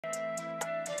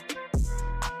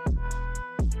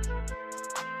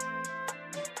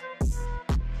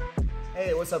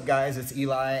Hey, what's up guys? It's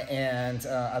Eli, and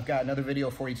I've got another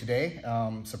video for you today,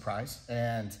 surprise,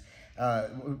 and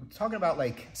we're talking about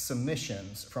like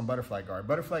submissions from butterfly guard.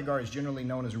 Butterfly guard is generally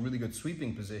known as a really good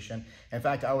sweeping position. In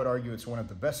fact, I would argue it's one of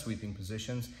the best sweeping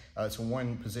positions. It's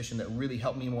one position that really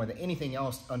helped me more than anything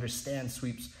else understand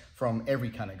sweeps from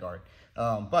every kind of guard.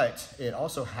 But it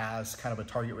also has kind of a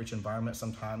target-rich environment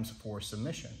sometimes for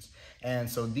submissions. And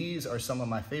so these are some of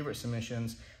my favorite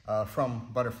submissions from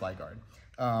butterfly guard.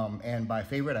 And by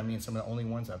favorite, I mean some of the only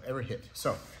ones I've ever hit.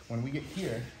 So when we get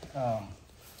here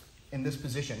in this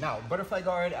position, now butterfly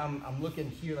guard, I'm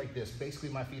looking here like this. Basically,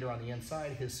 my feet are on the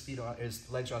inside, his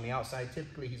legs are on the outside.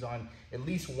 Typically, he's on at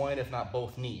least one, if not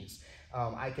both knees.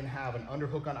 I can have an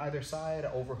underhook on either side,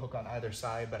 overhook on either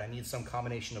side, but I need some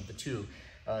combination of the two.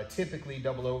 Typically,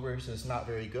 double overs is not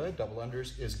very good. Double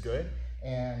unders is good.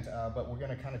 And but we're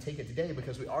going to kind of take it today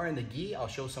because we are in the gi. I'll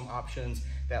show some options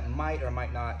that might or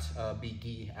might not be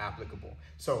gi applicable.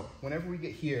 So whenever we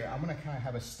get here, I'm going to kind of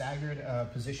have a staggered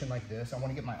position like this. I want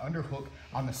to get my underhook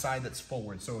on the side that's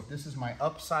forward. So if this is my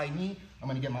upside knee, I'm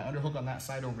going to get my underhook on that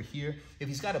side over here. If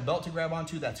he's got a belt to grab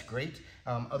onto, that's great.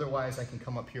 Otherwise, I can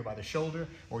come up here by the shoulder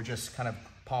or just kind of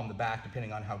palm the back,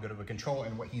 depending on how good of a control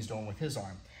and what he's doing with his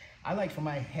arm. I like for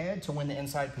my head to win the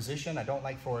inside position. I don't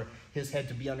like for his head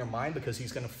to be under mine because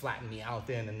he's going to flatten me out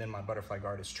then, and then my butterfly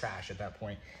guard is trash at that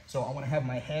point. So I want to have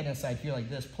my head inside here like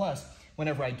this. Plus,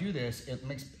 whenever I do this, it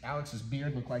makes Alex's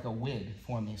beard look like a wig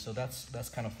for me. So that's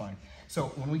kind of fun. So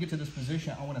when we get to this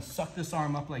position, I want to suck this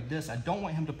arm up like this. I don't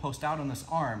want him to post out on this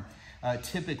arm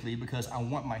typically because I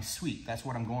want my sweep. That's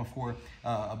what I'm going for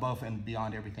above and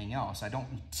beyond everything else. I don't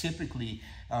typically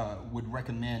would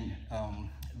recommend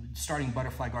starting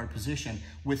butterfly guard position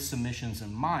with submissions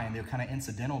in mind. They're kind of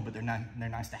incidental, but they're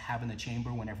nice to have in the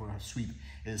chamber whenever a sweep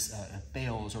is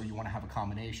fails or you want to have a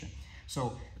combination.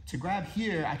 So to grab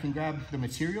here, I can grab the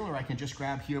material, or I can just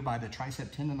grab here by the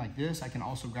tricep tendon like this. I can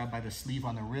also grab by the sleeve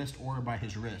on the wrist or by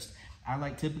his wrist. I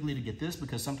like typically to get this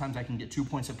because sometimes I can get 2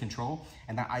 points of control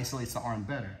and that isolates the arm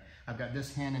better. I've got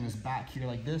this hand in his back here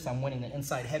like this. I'm winning the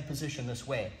inside head position this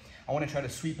way. I want to try to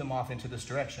sweep him off into this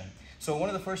direction. So one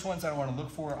of the first ones I want to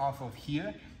look for off of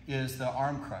here is the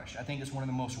arm crush. I think it's one of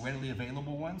the most readily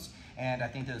available ones, and I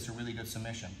think that it's a really good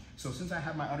submission. So since I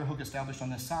have my underhook established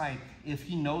on this side, if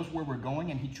he knows where we're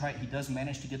going and he does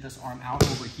manage to get this arm out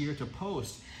over here to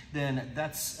post, then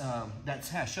that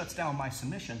shuts down my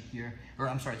submission here, or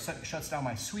I'm sorry, shuts down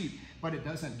my sweep, but it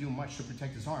doesn't do much to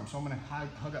protect his arm. So I'm going to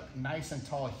hug up nice and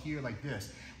tall here like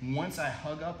this. Once I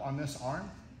hug up on this arm,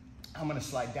 I'm going to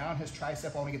slide down his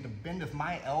tricep. I want to get the bend of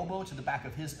my elbow to the back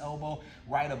of his elbow,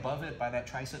 right above it by that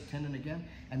tricep tendon again.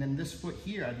 And then this foot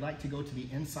here, I'd like to go to the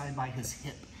inside by his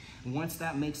hip. Once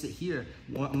that makes it here,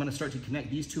 I'm going to start to connect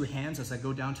these two hands as I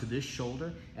go down to this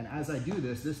shoulder. And as I do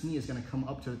this, this knee is going to come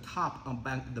up to the top on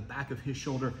the back of his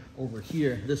shoulder over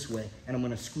here this way. And I'm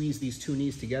going to squeeze these two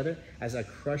knees together as I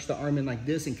crush the arm in like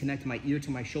this and connect my ear to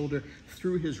my shoulder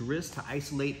through his wrist to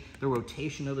isolate the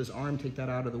rotation of his arm, take that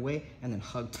out of the way, and then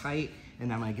hug tight. And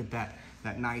then I get that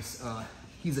nice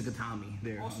Hizagatami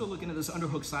there. Also looking at this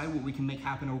underhook side, what we can make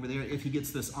happen over there if he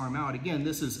gets this arm out. Again,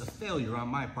 this is a failure on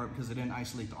my part because I didn't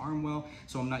isolate the arm well,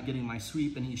 so I'm not getting my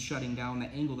sweep, and he's shutting down the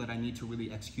angle that I need to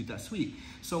really execute that sweep.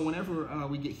 So whenever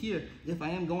we get here, if I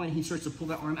am going, he starts to pull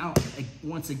that arm out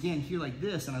once again here like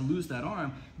this, and I lose that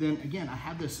arm, then again, I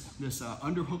have this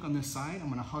underhook on this side. I'm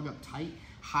gonna hug up tight,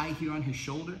 high here on his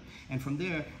shoulder, and from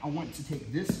there, I want to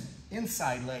take this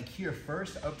inside leg here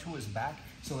first up to his back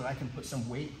so that I can put some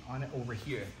weight on it over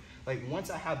here. Like once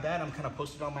I have that, I'm kind of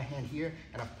posted on my hand here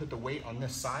and I've put the weight on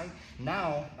this side.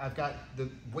 Now I've got the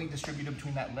weight distributed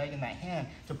between that leg and that hand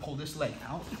to pull this leg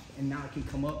out, and now I can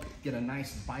come up, get a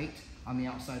nice bite on the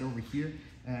outside over here.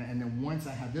 And then once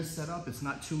I have this set up, it's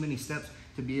not too many steps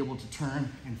to be able to turn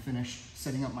and finish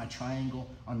setting up my triangle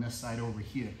on this side over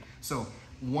here. So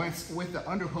once with the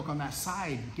underhook on that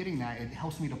side, getting that, it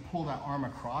helps me to pull that arm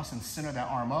across and center that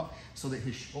arm up so that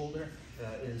his shoulder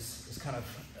is kind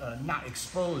of not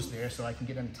exposed there, so I can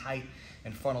get him tight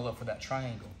and funnel up for that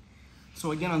triangle.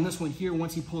 So again, on this one here,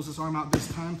 once he pulls his arm out this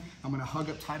time, I'm gonna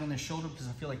hug up tight on his shoulder because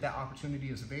I feel like that opportunity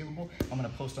is available. I'm gonna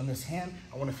post on this hand.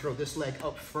 I wanna throw this leg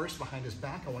up first behind his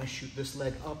back. I wanna shoot this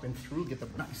leg up and through, get the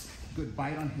nice, good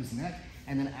bite on his neck.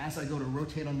 And then as I go to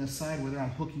rotate on this side, whether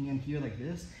I'm hooking in here like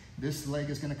this leg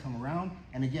is gonna come around.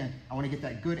 And again, I wanna get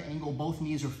that good angle. Both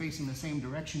knees are facing the same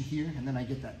direction here. And then I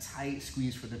get that tight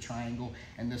squeeze for the triangle.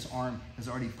 And this arm has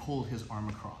already pulled his arm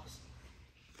across.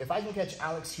 If I can catch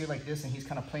Alex here like this and he's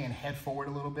kind of playing head forward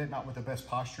a little bit, not with the best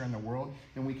posture in the world,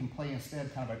 then we can play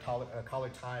instead kind of a collar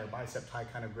tie or bicep tie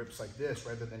kind of grips like this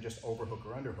rather than just overhook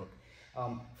or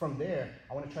underhook. From there,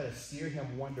 I want to try to steer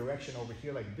him one direction over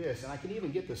here like this, and I can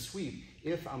even get the sweep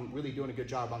if I'm really doing a good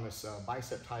job on this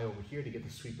bicep tie over here to get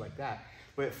the sweep like that.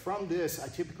 But from this, I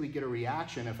typically get a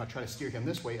reaction if I try to steer him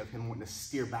this way of him wanting to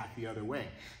steer back the other way.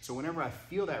 So whenever I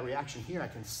feel that reaction here, I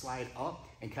can slide up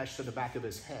and catch to the back of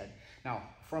his head. Now,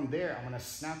 from there, I'm gonna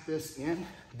snap this in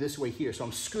this way here. So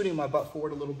I'm scooting my butt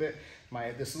forward a little bit.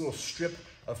 This little strip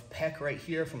of pec right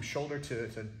here from shoulder to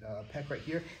pec right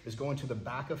here is going to the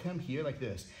back of him here like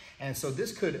this. And so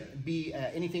this could be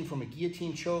anything from a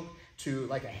guillotine choke to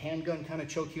like a handgun kind of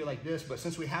choke here like this. But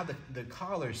since we have the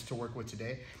collars to work with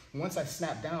today, once I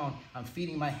snap down, I'm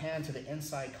feeding my hand to the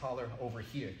inside collar over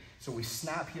here. So we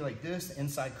snap here like this, the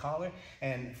inside collar,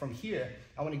 and from here,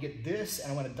 I want to get this,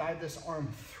 and I want to dive this arm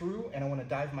through, and I want to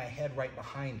dive my head right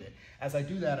behind it. As I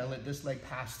do that, I let this leg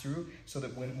pass through so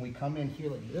that when we come in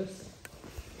here like this,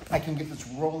 I can get this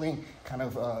rolling kind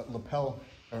of lapel,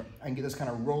 or I can get this kind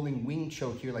of rolling wing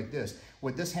choke here like this.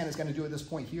 What this hand is going to do at this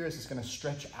point here is it's going to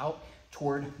stretch out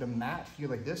toward the mat here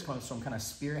like this, so I'm kind of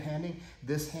spearhanding.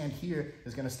 This hand here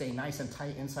is going to stay nice and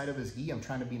tight inside of his gi. I'm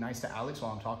trying to be nice to Alex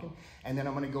while I'm talking. And then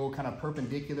I'm going to go kind of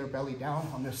perpendicular belly down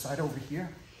on this side over here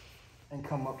and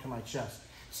come up to my chest.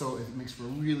 So it makes for a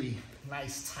really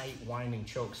nice, tight, winding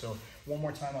choke. So one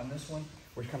more time on this one.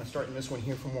 We're kind of starting this one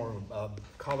here for more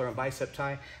collar and bicep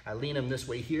tie. I lean him this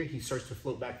way here. He starts to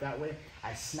float back that way.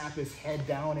 I snap his head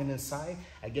down and inside.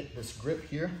 I get this grip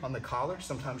here on the collar.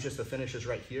 Sometimes just the finish is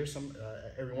right here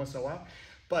every once in a while.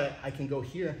 But I can go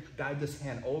here, guide this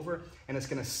hand over, and it's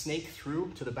going to snake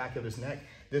through to the back of his neck.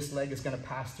 This leg is going to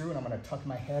pass through, and I'm going to tuck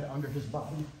my head under his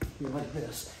body here like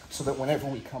this, so that whenever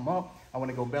we come up, I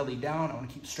want to go belly down. I want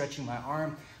to keep stretching my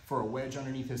arm for a wedge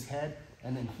underneath his head.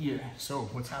 And then here, so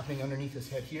what's happening underneath his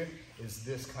head here is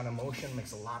this kind of motion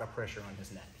makes a lot of pressure on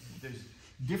his neck. There's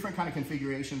different kind of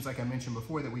configurations, like I mentioned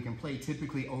before, that we can play.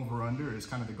 Typically over-under is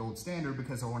kind of the gold standard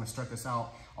because I want to start this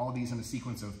out, all these in a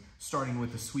sequence of starting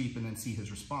with the sweep and then see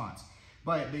his response.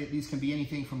 But these can be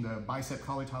anything from the bicep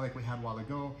collar tie like we had a while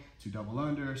ago, to double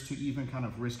unders, to even kind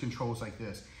of wrist controls like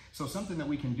this. So something that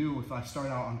we can do if I start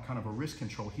out on kind of a wrist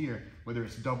control here, whether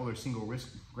it's double or single wrist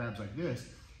grabs like this,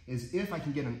 is if I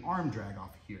can get an arm drag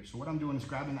off here. So what I'm doing is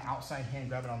grabbing the outside hand,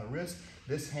 grabbing on the wrist.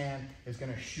 This hand is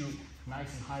gonna shoot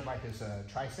nice and high by his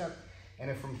tricep. And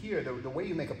then from here, the way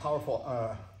you make a powerful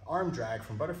arm drag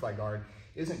from butterfly guard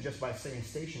isn't just by staying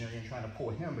stationary and trying to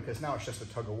pull him, because now it's just a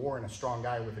tug of war and a strong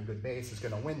guy with a good base is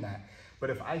gonna win that.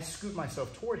 But if I scoot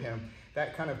myself toward him,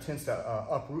 that kind of tends to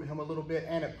uproot him a little bit,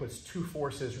 and it puts two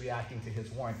forces reacting to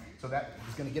his one. So that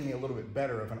is gonna give me a little bit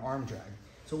better of an arm drag.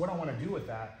 So what I wanna do with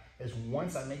that is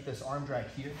once I make this arm drag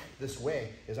here, this way,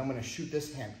 is I'm gonna shoot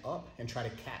this hand up and try to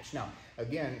catch. Now,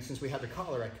 again, since we have the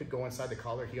collar, I could go inside the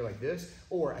collar here like this,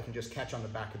 or I can just catch on the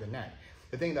back of the neck.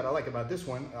 The thing that I like about this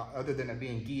one, other than it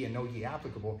being gi and no gi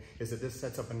applicable, is that this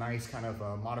sets up a nice kind of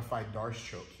modified Darce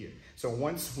choke here. So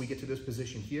once we get to this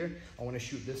position here, I wanna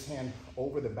shoot this hand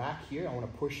over the back here. I wanna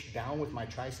push down with my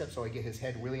tricep so I get his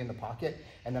head really in the pocket,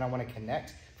 and then I wanna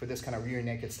connect for this kind of rear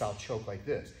naked style choke like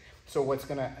this. So what's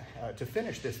gonna, to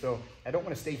finish this though, I don't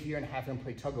wanna stay here and have him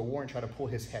play tug of war and try to pull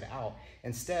his head out.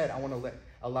 Instead, I wanna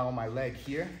allow my leg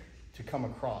here to come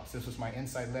across. This was my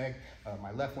inside leg,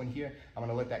 my left one here. I'm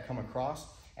gonna let that come across.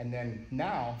 And then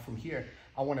now from here,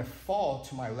 I wanna fall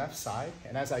to my left side.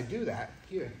 And as I do that,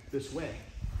 here, this way,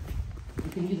 you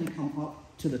can even come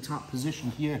up to the top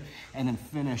position here and then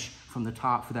finish from the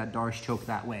top for that Darce choke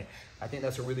that way. I think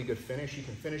that's a really good finish. You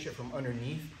can finish it from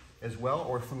underneath as well,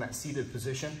 or from that seated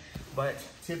position. But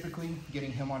typically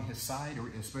getting him on his side, or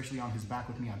especially on his back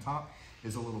with me on top,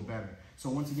 is a little better.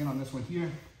 So once again on this one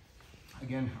here,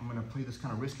 again, I'm gonna play this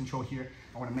kind of wrist control here.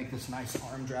 I wanna make this nice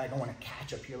arm drag. I wanna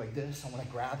catch up here like this. I wanna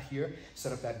grab here,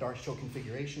 set up that Darce choke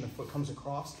configuration. The foot comes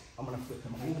across. I'm gonna flip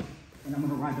him over, and I'm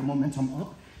gonna ride the momentum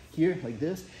up here like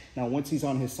this. Now, once he's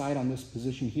on his side on this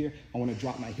position here, I wanna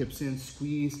drop my hips in,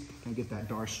 squeeze, and get that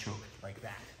Darce choke like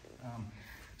that.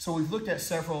 So we've looked at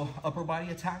several upper body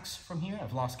attacks from here.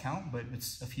 I've lost count, but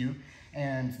it's a few.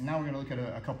 And now we're gonna look at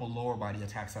a couple lower body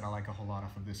attacks that I like a whole lot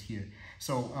of this here.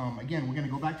 So again, we're gonna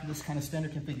go back to this kind of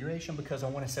standard configuration because I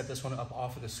wanna set this one up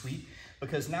off of the sweep.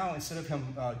 Because now instead of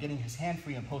him getting his hand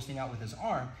free and posting out with his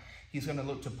arm, he's gonna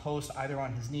look to post either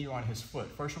on his knee or on his foot.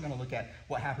 First, we're gonna look at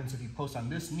what happens if he posts on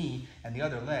this knee and the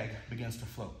other leg begins to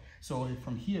float. So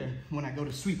from here, when I go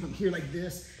to sweep him here like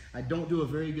this, I don't do a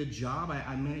very good job.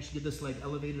 I managed to get this leg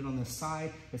elevated on this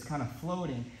side. It's kind of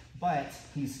floating, but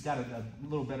he's got a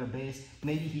little better base.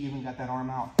 Maybe he even got that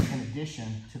arm out in addition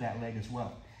to that leg as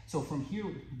well. So from here,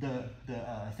 the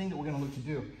thing that we're gonna look to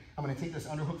do, I'm gonna take this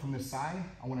underhook from this side.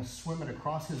 I wanna swim it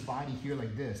across his body here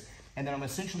like this. And then I'm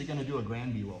essentially gonna do a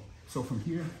grand B roll. So from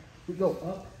here, we go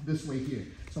up this way here.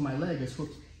 So my leg is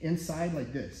hooked inside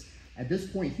like this. At this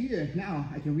point here, now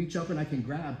I can reach up and I can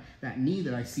grab that knee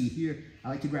that I see here. I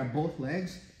like to grab both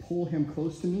legs, pull him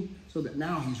close to me so that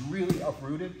now he's really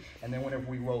uprooted. And then whenever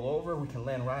we roll over, we can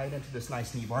land right into this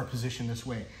nice knee bar position this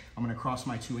way. I'm gonna cross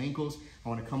my two ankles. I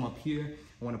wanna come up here.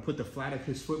 I wanna put the flat of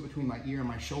his foot between my ear and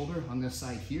my shoulder on this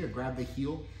side here, grab the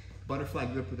heel, butterfly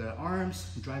grip with the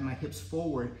arms, drive my hips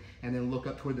forward, and then look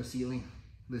up toward the ceiling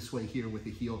this way here with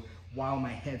the heel while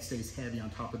my head stays heavy on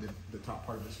top of the top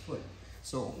part of his foot.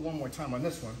 So one more time on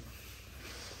this one.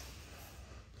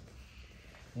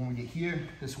 When we get here,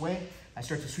 this way, I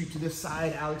start to sweep to this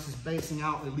side. Alex is basing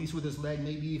out, at least with his leg,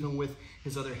 maybe even with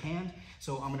his other hand.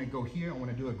 So I'm gonna go here, I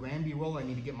wanna do a grand B roll. I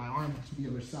need to get my arm to the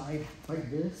other side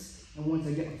like this. And once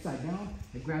I get upside down,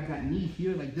 I grab that knee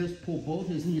here like this, pull both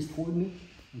his knees toward me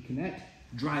and connect,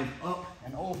 drive up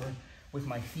and over with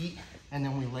my feet, and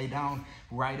then we lay down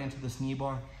right into this knee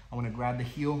bar. I wanna grab the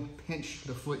heel, pinch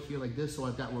the foot here like this so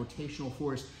I've got rotational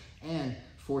force and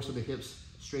force of the hips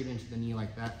straight into the knee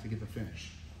like that to get the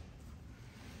finish.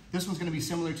 This one's gonna be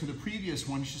similar to the previous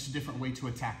one, it's just a different way to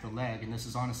attack the leg, and this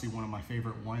is honestly one of my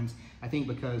favorite ones, I think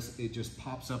because it just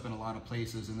pops up in a lot of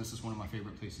places, and this is one of my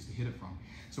favorite places to hit it from.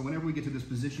 So whenever we get to this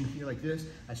position here like this,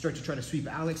 I start to try to sweep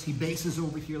Alex, he bases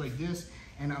over here like this,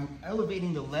 and I'm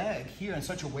elevating the leg here in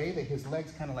such a way that his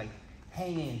leg's kind of like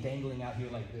hanging and dangling out here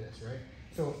like this, right?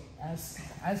 So as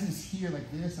he's here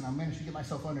like this, and I managed to get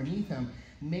myself underneath him,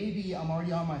 maybe I'm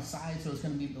already on my side, so it's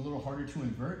gonna be a little harder to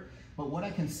invert. But what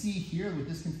I can see here with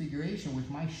this configuration, with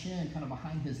my shin kind of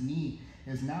behind his knee,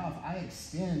 is now if I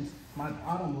extend my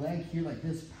bottom leg here like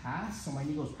this past, so my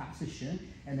knee goes past his shin,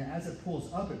 and then as it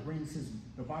pulls up, it brings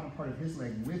the bottom part of his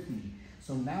leg with me.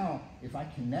 So now, if I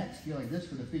connect here like this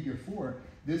for the figure four,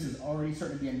 this is already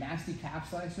starting to be a nasty calf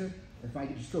slicer. If I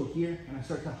just go here and I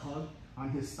start to hug on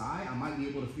his thigh, I might be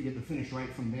able to get the finish right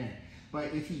from there.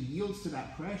 But if he yields to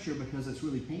that pressure because it's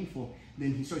really painful,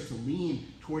 then he starts to lean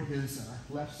toward his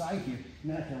left side here.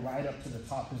 And then I can ride up to the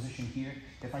top position here.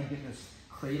 If I get this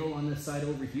cradle on this side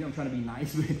over here, I'm trying to be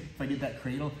nice, but if I get that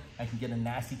cradle, I can get a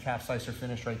nasty calf slicer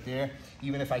finish right there.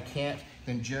 Even if I can't,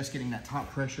 then just getting that top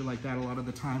pressure like that a lot of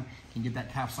the time can get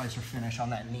that calf slicer finish on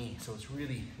that knee. So it's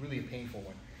really, really a painful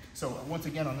one. So once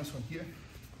again on this one here,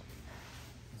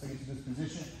 once I get to this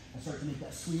position, I start to make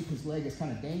that sweep. His leg is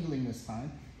kind of dangling this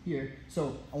time here.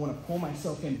 So I want to pull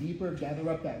myself in deeper, gather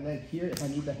up that leg here. If I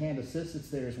need the hand assist, it's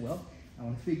there as well. I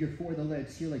want to figure four the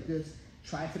legs here like this.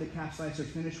 Try for the calf slicer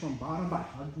finish from bottom by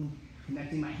hugging,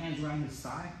 connecting my hands around his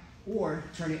thigh, or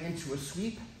turn it into a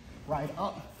sweep, right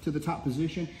up to the top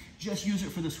position. Just use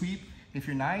it for the sweep if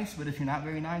you're nice, but if you're not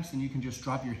very nice, then you can just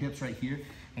drop your hips right here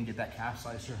and get that calf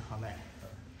slicer on that.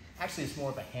 Actually, it's more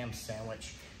of a ham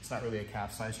sandwich. It's not really a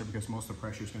calf slicer because most of the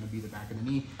pressure is going to be the back of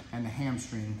the knee and the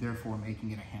hamstring, therefore making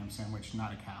it a ham sandwich,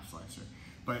 not a calf slicer.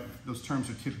 But those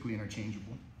terms are typically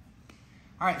interchangeable.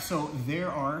 All right, so there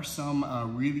are some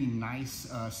really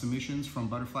nice submissions from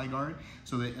Butterfly Guard,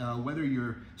 so that whether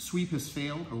your sweep has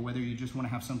failed or whether you just want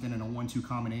to have something in a 1-2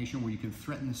 combination where you can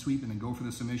threaten the sweep and then go for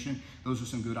the submission, those are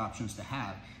some good options to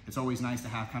have. It's always nice to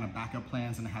have kind of backup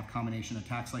plans and to have combination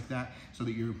attacks like that so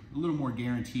that you're a little more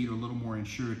guaranteed or a little more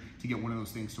insured to get one of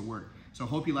those things to work. So I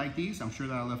hope you like these. I'm sure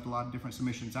that I left a lot of different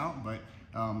submissions out, but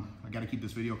I got to keep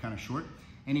this video kind of short.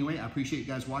 Anyway, I appreciate you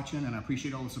guys watching and I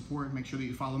appreciate all the support. Make sure that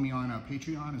you follow me on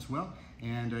Patreon as well.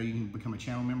 And you can become a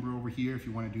channel member over here if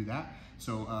you want to do that.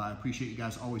 So I appreciate you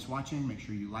guys always watching. Make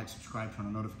sure you like, subscribe, turn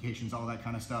on notifications, all that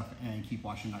kind of stuff, and keep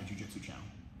watching Jiu-Jitsu channel.